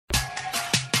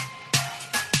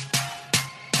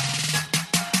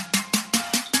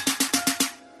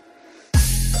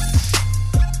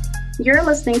You're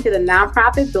listening to the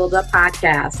Nonprofit Buildup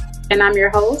Podcast, and I'm your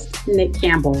host, Nick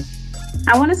Campbell.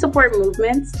 I want to support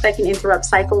movements that can interrupt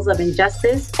cycles of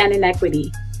injustice and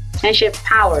inequity and shift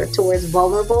power towards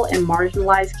vulnerable and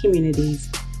marginalized communities.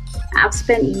 I've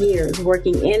spent years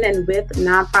working in and with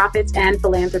nonprofits and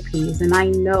philanthropies, and I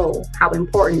know how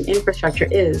important infrastructure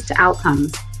is to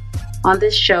outcomes. On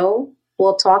this show,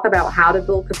 we'll talk about how to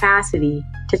build capacity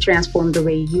to transform the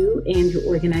way you and your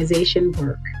organization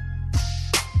work.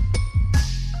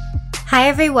 Hi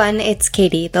everyone, it's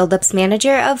Katie, Buildup's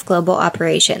Manager of Global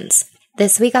Operations.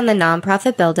 This week on the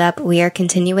Nonprofit Buildup, we are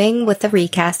continuing with the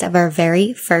recast of our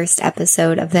very first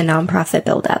episode of the Nonprofit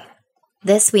Buildup.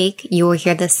 This week, you will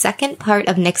hear the second part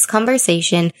of Nick's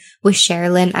conversation with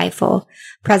Sherilyn Ifill,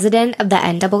 President of the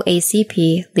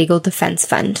NAACP Legal Defense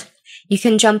Fund. You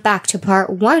can jump back to part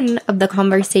 1 of the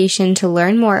conversation to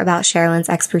learn more about Sherilyn's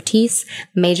expertise,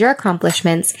 major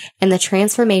accomplishments, and the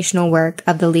transformational work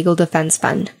of the Legal Defense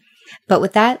Fund. But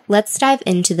with that, let's dive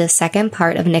into the second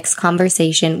part of Nick's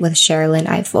conversation with Sherilyn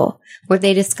Ifill, where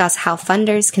they discuss how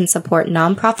funders can support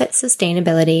nonprofit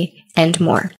sustainability and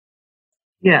more.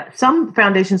 Yeah, some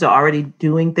foundations are already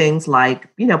doing things like,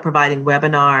 providing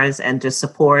webinars and just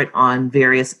support on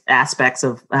various aspects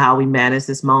of how we manage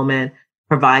this moment,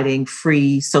 providing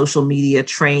free social media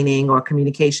training or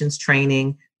communications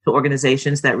training to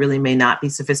organizations that really may not be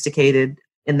sophisticated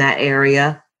in that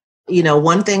area.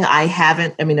 One thing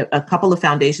a couple of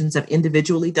foundations have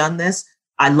individually done this.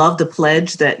 I love the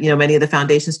pledge that, many of the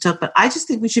foundations took, but I just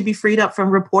think we should be freed up from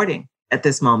reporting at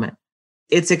this moment.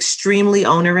 It's extremely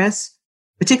onerous,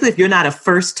 particularly if you're not a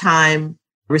first-time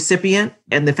recipient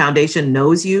and the foundation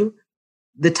knows you.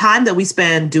 The time that we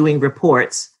spend doing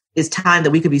reports is time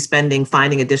that we could be spending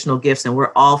finding additional gifts, and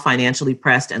we're all financially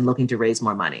pressed and looking to raise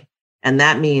more money. And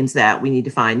that means that we need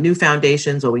to find new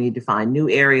foundations or we need to find new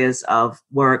areas of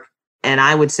work. And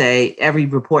I would say every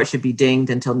report should be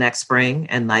dinged until next spring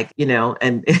and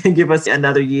and give us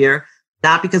another year,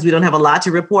 not because we don't have a lot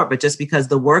to report, but just because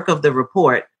the work of the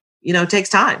report, takes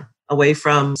time away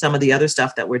from some of the other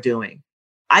stuff that we're doing.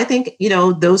 I think,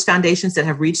 those foundations that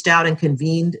have reached out and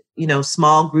convened,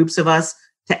 small groups of us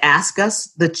to ask us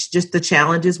the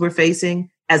challenges we're facing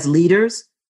as leaders.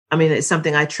 It's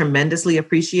something I tremendously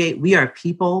appreciate. We are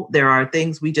people. There are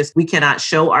things we cannot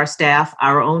show our staff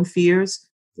our own fears.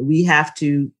 We have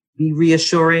to be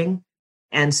reassuring.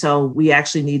 And so we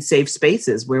actually need safe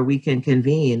spaces where we can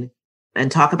convene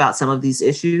and talk about some of these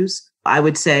issues. I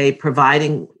would say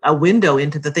providing a window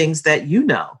into the things that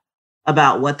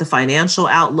about what the financial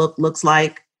outlook looks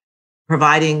like,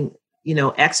 providing,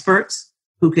 experts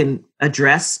who can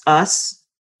address us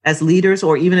as leaders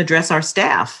or even address our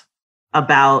staff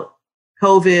about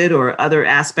COVID or other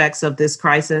aspects of this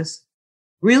crisis,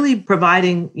 really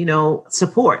providing,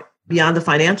 support beyond the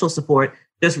financial support,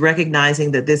 just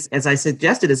recognizing that this, as I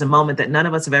suggested, is a moment that none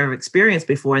of us have ever experienced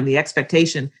before. And the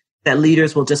expectation that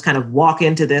leaders will just kind of walk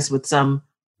into this with some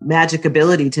magic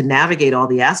ability to navigate all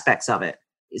the aspects of it,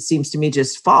 it seems to me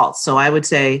just false. So I would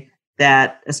say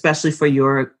that, especially for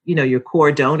your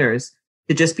core donors,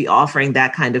 to just be offering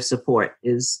that kind of support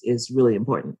is really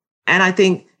important. And I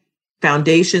think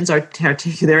foundations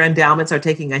their endowments are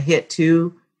taking a hit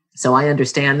too. So I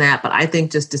understand that. But I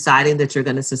think just deciding that you're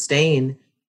going to sustain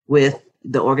with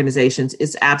the organizations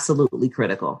is absolutely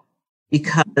critical,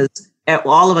 because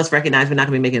all of us recognize we're not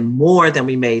going to be making more than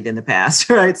we made in the past,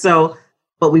 right? So,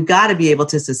 but we've got to be able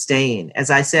to sustain. As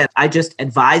I said, I just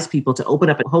advise people to open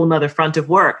up a whole nother front of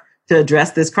work to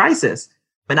address this crisis.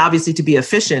 And obviously to be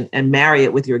efficient and marry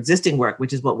it with your existing work,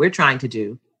 which is what we're trying to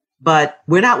do. But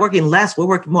we're not working less, we're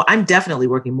working more. I'm definitely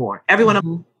working more.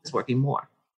 Everyone is working more,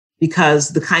 because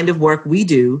the kind of work we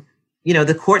do,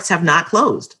 the courts have not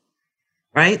closed,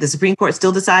 right? The Supreme Court is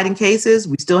still deciding cases.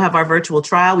 We still have our virtual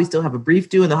trial. We still have a brief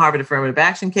due in the Harvard Affirmative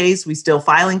Action case. We still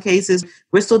filing cases.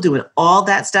 We're still doing all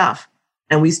that stuff.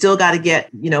 And we still got to get,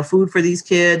 food for these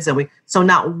kids. So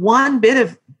not one bit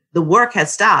of the work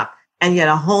has stopped. And yet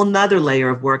a whole nother layer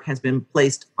of work has been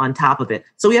placed on top of it.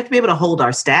 So we have to be able to hold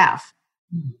our staff.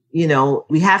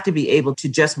 We have to be able to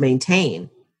just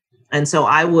maintain. And so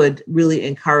I would really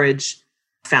encourage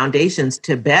foundations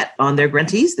to bet on their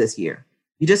grantees this year.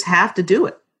 You just have to do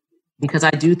it, because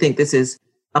I do think this is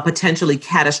a potentially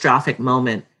catastrophic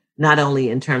moment, not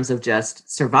only in terms of just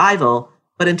survival,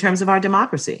 but in terms of our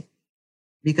democracy.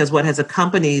 Because what has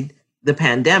accompanied the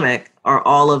pandemic are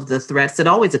all of the threats that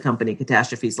always accompany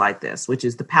catastrophes like this, which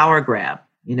is the power grab,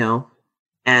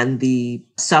 and the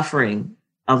suffering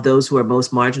of those who are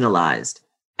most marginalized,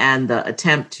 and the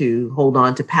attempt to hold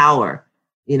on to power,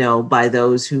 by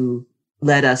those who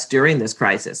led us during this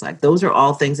crisis. Like, those are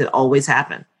all things that always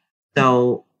happen.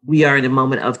 So we are in a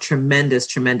moment of tremendous,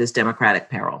 tremendous democratic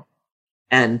peril.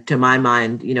 And to my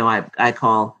mind, I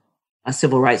call a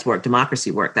civil rights work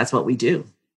democracy work. That's what we do.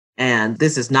 And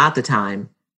this is not the time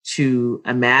to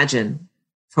imagine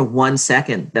for 1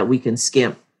 second that we can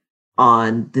skimp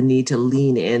on the need to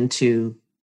lean into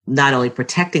not only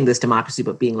protecting this democracy,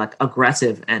 but being like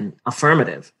aggressive and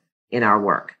affirmative in our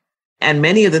work. And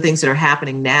many of the things that are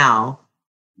happening now,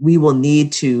 we will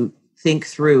need to think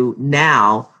through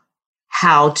now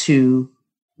how to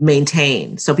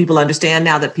maintain. So people understand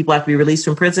now that people have to be released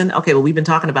from prison. Okay, well, we've been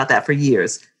talking about that for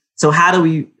years. So how do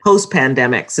we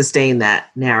post-pandemic sustain that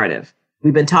narrative?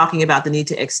 We've been talking about the need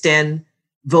to extend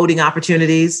voting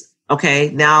opportunities. Okay,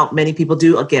 now many people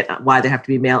do get why there have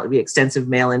to be extensive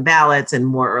mail-in ballots and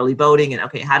more early voting. And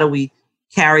okay, how do we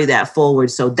carry that forward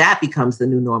so that becomes the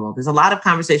new normal? There's a lot of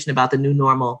conversation about the new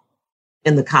normal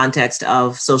in the context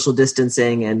of social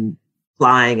distancing and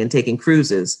flying and taking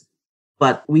cruises.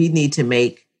 But we need to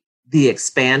make the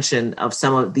expansion of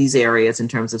some of these areas in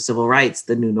terms of civil rights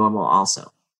the new normal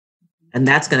also. And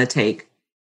that's going to take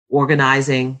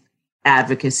organizing,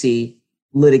 advocacy,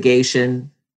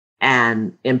 litigation,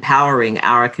 and empowering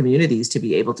our communities to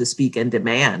be able to speak and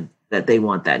demand that they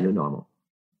want that new normal.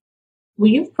 Well,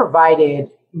 you've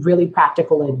provided really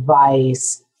practical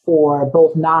advice for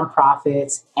both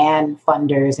nonprofits and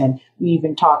funders. And we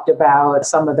even talked about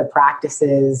some of the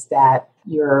practices that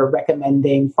you're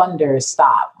recommending funders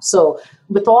stop. So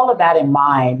with all of that in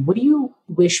mind, what do you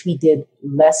wish we did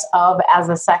less of as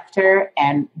a sector,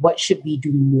 and what should we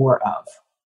do more of?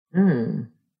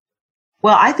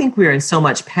 Well, I think we're in so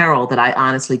much peril that I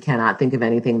honestly cannot think of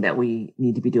anything that we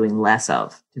need to be doing less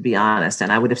of, to be honest.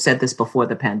 And I would have said this before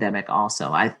the pandemic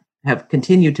also. I have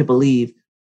continued to believe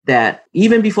that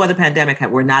even before the pandemic,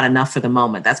 we're not enough for the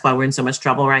moment. That's why we're in so much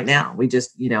trouble right now. We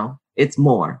just, it's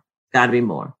more, got to be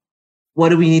more. What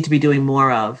do we need to be doing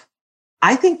more of?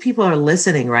 I think people are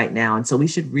listening right now. And so we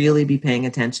should really be paying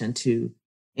attention to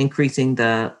increasing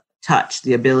the touch,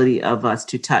 the ability of us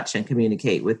to touch and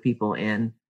communicate with people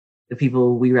and the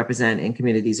people we represent in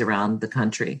communities around the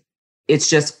country. It's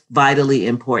just vitally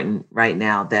important right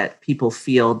now that people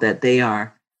feel that they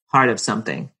are part of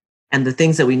something. And the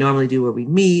things that we normally do where we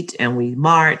meet and we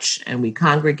march and we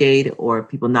congregate or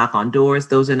people knock on doors,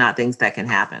 those are not things that can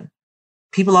happen.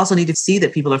 People also need to see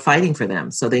that people are fighting for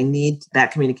them. So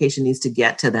that communication needs to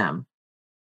get to them,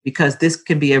 because this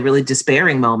can be a really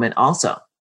despairing moment also.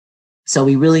 So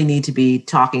we really need to be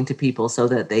talking to people so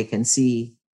that they can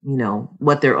see,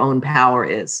 what their own power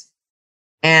is.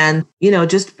 And,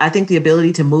 I think the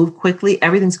ability to move quickly,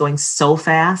 everything's going so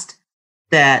fast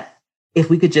that if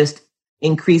we could just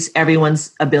increase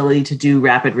everyone's ability to do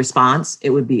rapid response,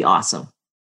 it would be awesome.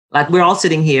 Like, we're all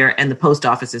sitting here and the post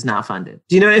office is not funded.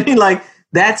 Do you know what I mean? Like,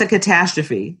 that's a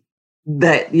catastrophe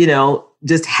that,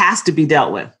 just has to be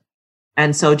dealt with.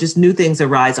 And so just new things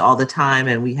arise all the time.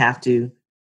 And we have to,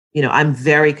 I'm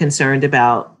very concerned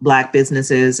about Black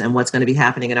businesses and what's going to be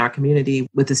happening in our community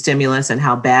with the stimulus and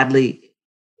how badly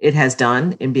it has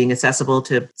done in being accessible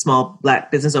to small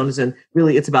Black business owners. And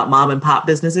really, it's about mom and pop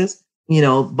businesses,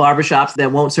 barbershops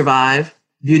that won't survive,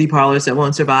 beauty parlors that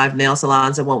won't survive, nail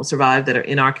salons that won't survive that are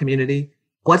in our community.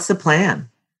 What's the plan?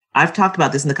 I've talked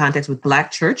about this in the context with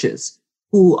Black churches,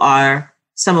 who are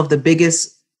some of the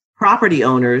biggest property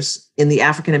owners in the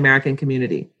African American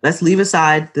community. Let's leave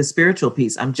aside the spiritual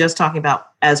piece. I'm just talking about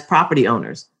as property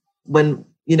owners. When,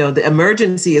 the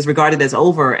emergency is regarded as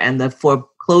over and the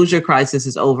foreclosure crisis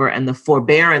is over and the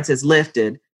forbearance is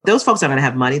lifted, those folks are going to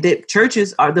have money.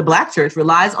 The Black church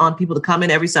relies on people to come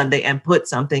in every Sunday and put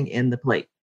something in the plate.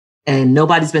 And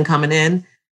nobody's been coming in.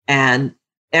 And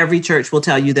every church will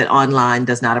tell you that online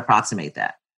does not approximate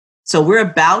that. So we're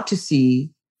about to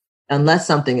see, unless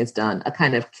something is done, a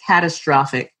kind of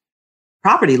catastrophic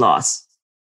property loss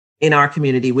in our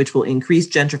community, which will increase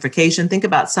gentrification. Think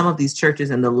about some of these churches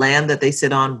and the land that they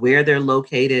sit on, where they're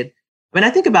located. I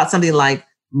think about something like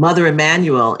Mother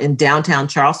Emanuel in downtown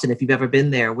Charleston, if you've ever been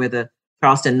there, where the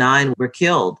Charleston Nine were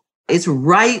killed. It's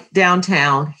right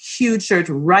downtown, huge church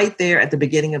right there at the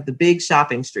beginning of the big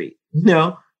shopping street.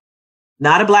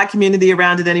 Not a Black community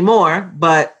around it anymore,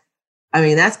 but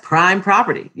that's prime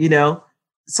property,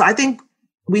 So I think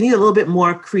we need a little bit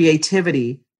more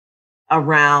creativity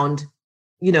around,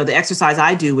 the exercise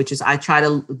I do, which is I try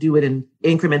to do it in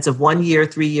increments of 1 year,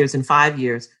 3 years, and 5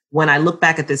 years. When I look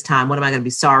back at this time, what am I going to be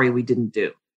sorry we didn't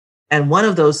do? And one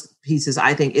of those pieces,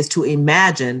 I think, is to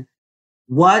imagine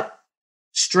what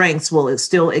strengths will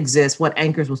still exist, what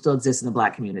anchors will still exist in the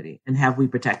Black community, and have we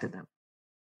protected them?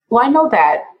 Well, I know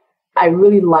that I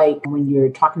really like when you're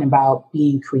talking about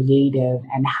being creative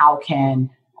and how can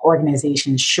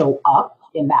organizations show up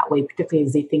in that way, particularly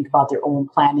as they think about their own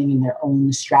planning and their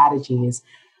own strategies.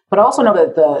 But also know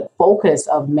that the focus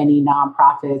of many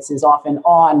nonprofits is often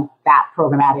on that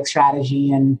programmatic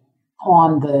strategy and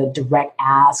on the direct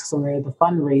asks or the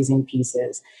fundraising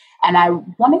pieces. And I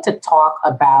wanted to talk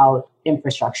about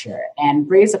infrastructure and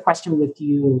raise a question with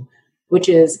you, which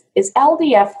is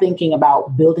LDF thinking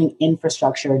about building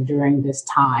infrastructure during this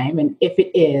time? And if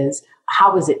it is,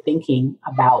 how is it thinking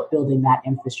about building that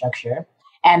infrastructure?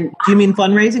 And do you mean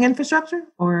fundraising infrastructure,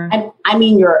 or? And I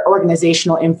mean your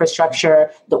organizational infrastructure,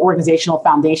 the organizational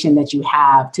foundation that you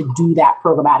have to do that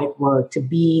programmatic work, to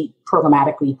be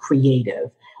programmatically creative,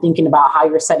 thinking about how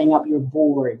you're setting up your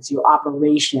boards, your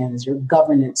operations, your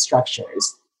governance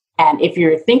structures. And if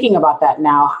you're thinking about that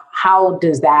now, how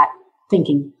does that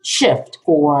thinking shift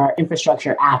for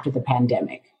infrastructure after the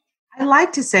pandemic? I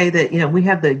like to say that, we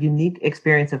have the unique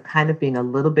experience of kind of being a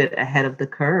little bit ahead of the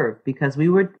curve, because we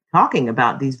were talking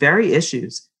about these very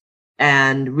issues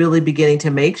and really beginning to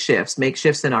make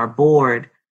shifts in our board.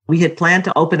 We had planned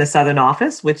to open a Southern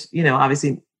office, which,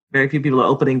 obviously very few people are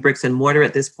opening bricks and mortar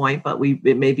at this point, but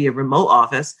it may be a remote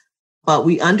office. But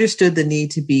we understood the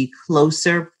need to be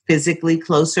physically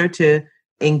closer, to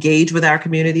engage with our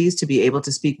communities, to be able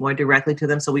to speak more directly to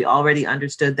them. So we already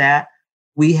understood that.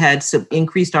 We had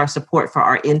increased our support for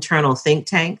our internal think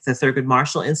tank, the Thurgood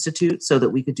Marshall Institute, so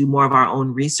that we could do more of our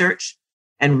own research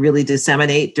and really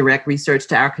disseminate direct research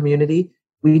to our community.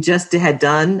 We just had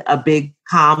done a big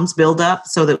comms buildup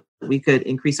so that we could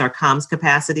increase our comms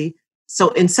capacity. So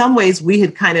in some ways, we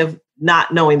had kind of,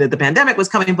 not knowing that the pandemic was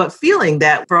coming, but feeling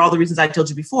that for all the reasons I told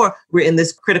you before, we're in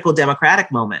this critical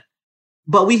democratic moment.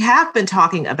 But we have been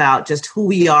talking about just who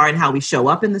we are and how we show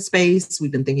up in the space.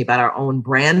 We've been thinking about our own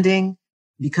branding,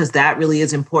 because that really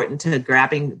is important to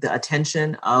grabbing the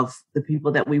attention of the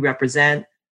people that we represent.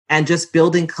 And just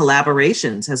building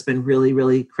collaborations has been really,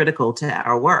 really critical to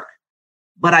our work.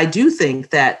 But I do think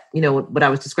that, what I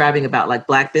was describing about like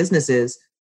Black businesses,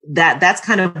 that's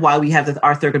kind of why we have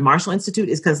our Thurgood Marshall Institute,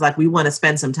 is because we want to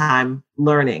spend some time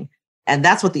learning. And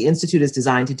that's what the Institute is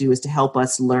designed to do, is to help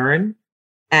us learn.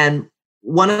 And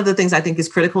one of the things I think is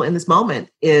critical in this moment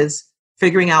is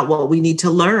figuring out what we need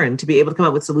to learn to be able to come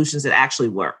up with solutions that actually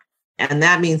work. And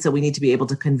that means that we need to be able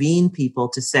to convene people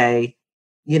to say,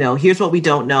 here's what we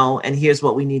don't know, and here's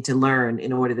what we need to learn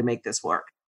in order to make this work.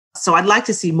 So I'd like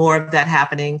to see more of that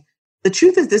happening. The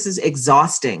truth is, this is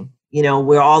exhausting.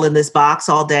 We're all in this box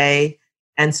all day.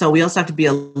 And so we also have to be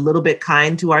a little bit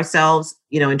kind to ourselves,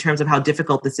 in terms of how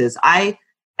difficult this is. I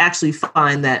actually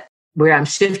find that where I'm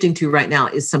shifting to right now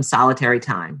is some solitary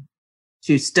time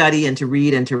to study and to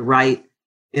read and to write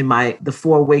in the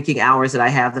 4 waking hours that I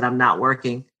have that I'm not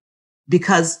working,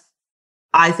 because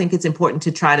I think it's important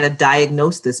to try to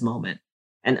diagnose this moment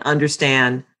and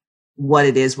understand what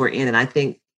it is we're in. And I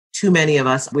think too many of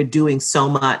us, we're doing so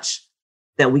much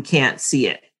that we can't see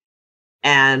it.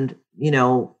 And,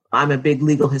 I'm a big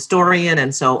legal historian.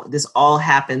 And so this all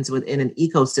happens within an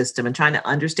ecosystem, and trying to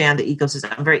understand the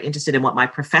ecosystem. I'm very interested in what my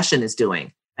profession is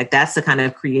doing. That's the kind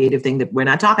of creative thing that we're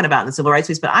not talking about in the civil rights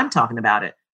space, but I'm talking about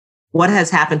it. What has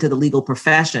happened to the legal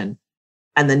profession,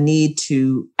 and the need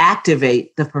to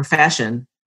activate the profession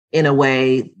in a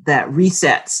way that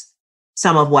resets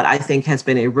some of what I think has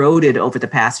been eroded over the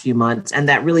past few months. And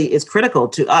that really is critical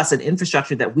to us, an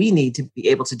infrastructure that we need to be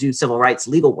able to do civil rights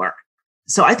legal work.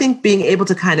 So I think being able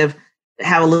to kind of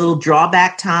have a little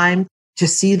drawback time to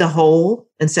see the whole,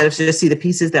 instead of just see the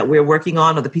pieces that we're working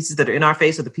on, or the pieces that are in our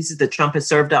face, or the pieces that Trump has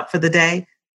served up for the day,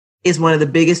 is one of the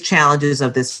biggest challenges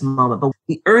of this moment. But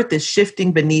the earth is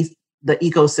shifting beneath the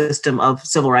ecosystem of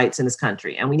civil rights in this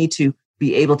country. And we need to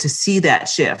be able to see that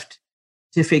shift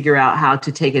to figure out how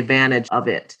to take advantage of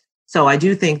it. So I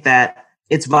do think that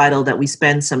it's vital that we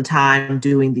spend some time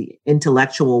doing the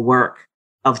intellectual work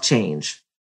of change.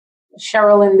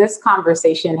 Sherilyn, this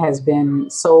conversation has been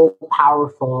so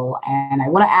powerful, and I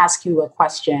want to ask you a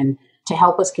question to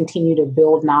help us continue to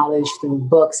build knowledge through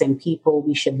books and people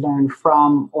we should learn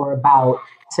from or about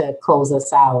to close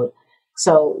us out.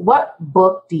 So what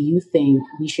book do you think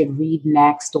we should read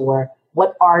next, or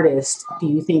what artist do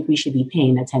you think we should be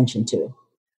paying attention to?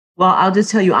 Well, I'll just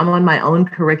tell you, I'm on my own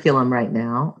curriculum right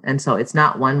now, and so it's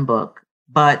not one book.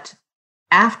 But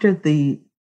after the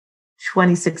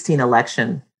 2016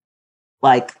 election,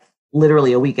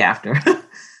 literally a week after,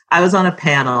 I was on a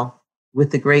panel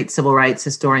with the great civil rights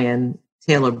historian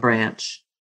Taylor Branch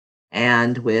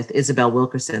and with Isabel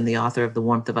Wilkerson, the author of The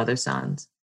Warmth of Other Suns.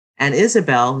 And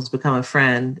Isabel, who's become a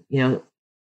friend,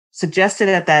 suggested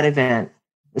at that event,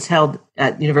 it was held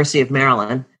at University of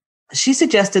Maryland, she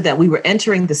suggested that we were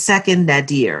entering the second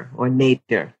nadir, or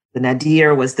nadir. The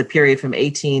nadir was the period from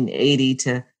 1880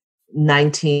 to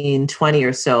 1920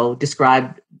 or so,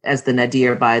 described as the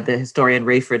nadir by the historian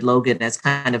Rayford Logan as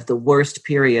kind of the worst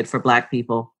period for Black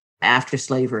people after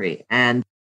slavery. And,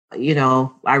 you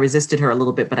know, I resisted her a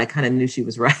little bit, but I kind of knew she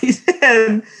was right.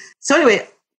 And so anyway,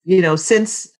 you know,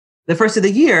 since the first of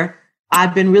the year,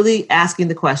 I've been really asking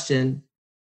the question,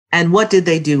 and what did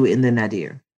they do in the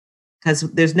nadir? Because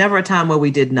there's never a time where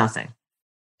we did nothing.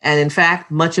 And in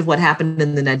fact, much of what happened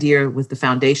in the nadir was the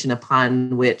foundation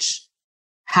upon which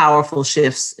powerful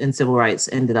shifts in civil rights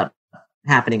ended up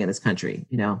happening in this country,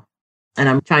 you know. And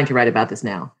I'm trying to write about this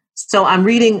now. So I'm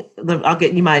reading, I'll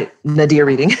get you my nadir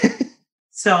reading.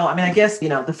 So, I mean, I guess, you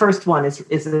know, the first one is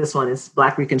this one is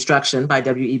Black Reconstruction by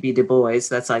W.E.B. Du Bois.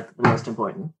 That's like the most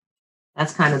important.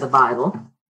 That's kind of the Bible.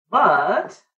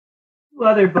 But two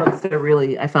other books that are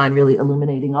really, I find really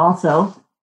illuminating also.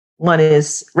 One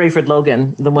is Rayford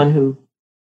Logan, the one who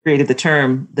created the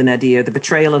term, the nadir, the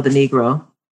betrayal of the Negro,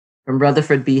 from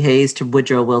Rutherford B. Hayes to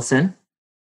Woodrow Wilson.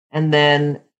 And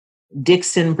then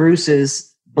Dixon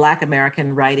Bruce's Black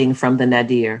American Writing from the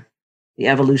Nadir, The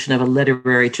Evolution of a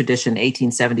Literary Tradition,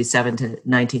 1877 to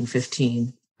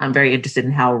 1915. I'm very interested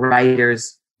in how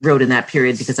writers wrote in that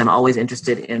period because I'm always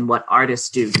interested in what artists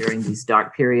do during these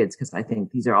dark periods, because I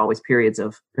think these are always periods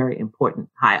of very important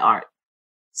high art.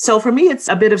 So for me, it's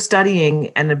a bit of studying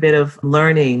and a bit of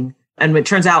learning. And it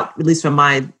turns out, at least from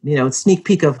my, you know, sneak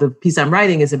peek of the piece I'm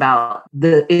writing, is about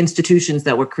the institutions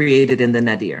that were created in the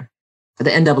nadir, the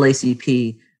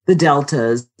NAACP, the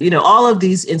Deltas, you know, all of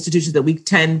these institutions that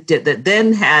that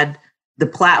then had the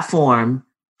platform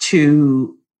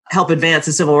to help advance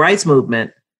the civil rights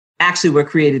movement, actually were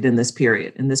created in this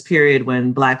period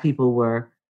when Black people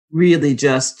were really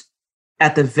just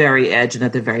at the very edge and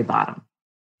at the very bottom.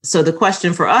 So the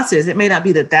question for us is, it may not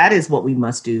be that is what we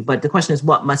must do, but the question is,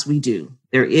 what must we do?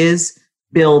 There is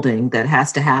building that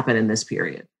has to happen in this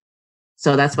period.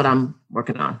 So that's what I'm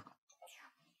working on.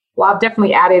 Well, I've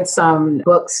definitely added some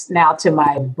books now to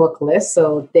my book list.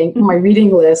 So my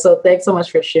reading list. So thanks so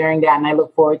much for sharing that. And I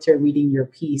look forward to reading your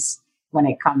piece when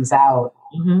it comes out.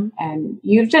 Mm-hmm. And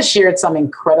you've just shared some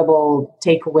incredible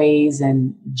takeaways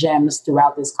and gems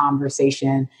throughout this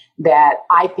conversation that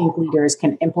I think leaders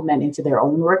can implement into their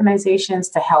own organizations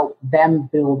to help them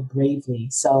build bravely.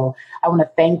 So I want to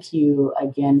thank you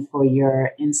again for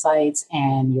your insights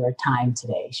and your time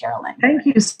today, Sherilyn. Thank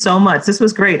you so much. This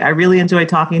was great. I really enjoyed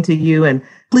talking to you. And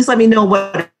please let me know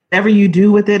whatever you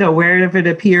do with it or wherever it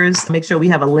appears. Make sure we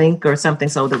have a link or something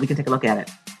so that we can take a look at it.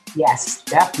 Yes,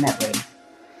 definitely.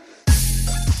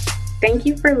 Thank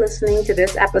you for listening to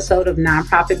this episode of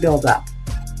Nonprofit Build Up.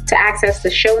 To access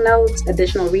the show notes,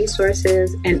 additional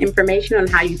resources, and information on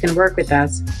how you can work with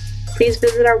us, please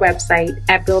visit our website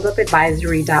at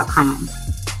buildupadvisory.com.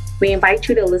 We invite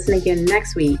you to listen again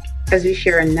next week as we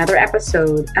share another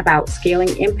episode about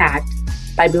scaling impact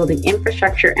by building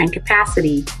infrastructure and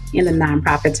capacity in the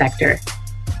nonprofit sector.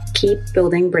 Keep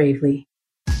building bravely.